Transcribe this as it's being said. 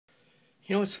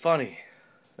You know, it's funny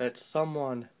that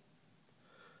someone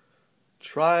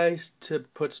tries to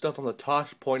put stuff on the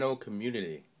Tosh.0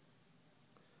 community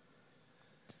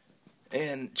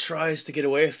and tries to get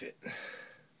away with it.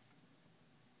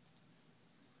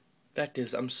 Fact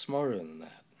is, I'm smarter than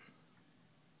that.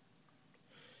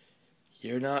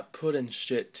 You're not putting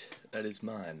shit that is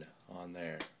mine on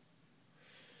there.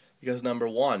 Because number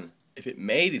one, if it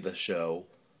made the show,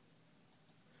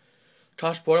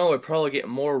 Tosh.0 would probably get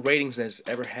more ratings than it's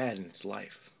ever had in its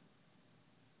life.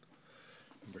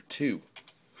 Number two,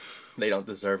 they don't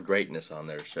deserve greatness on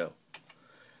their show.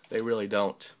 They really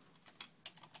don't.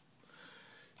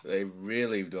 They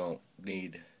really don't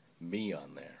need me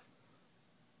on there.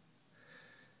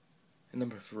 And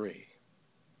number three,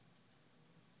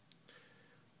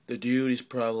 the dude is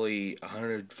probably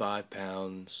 105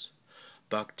 pounds,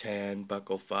 $110,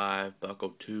 $105,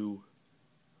 $102,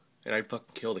 and I'd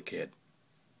fucking kill the kid.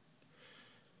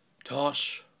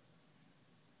 Tosh,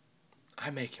 I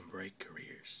make him break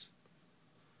careers.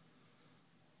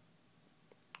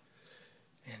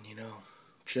 And you know,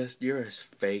 you're as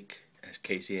fake as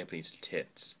Casey Anthony's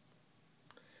tits.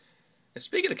 And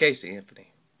speaking of Casey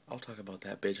Anthony, I'll talk about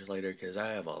that bitch later because I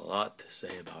have a lot to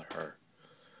say about her.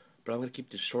 But I'm going to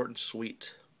keep this short and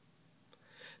sweet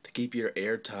to keep your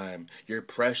airtime, your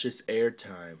precious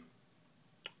airtime,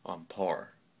 on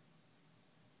par.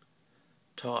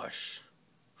 Tosh,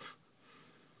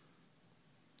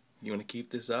 you want to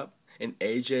keep this up? And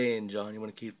AJ and John, you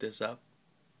want to keep this up?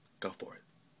 Go for it.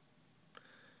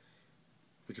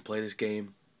 We can play this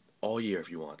game all year if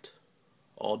you want.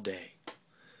 All day.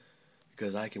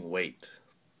 Because I can wait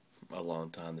a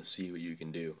long time to see what you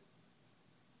can do.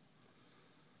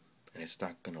 And it's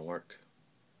not going to work.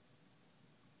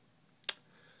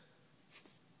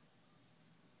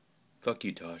 Fuck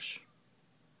you, Tosh.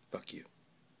 Fuck you.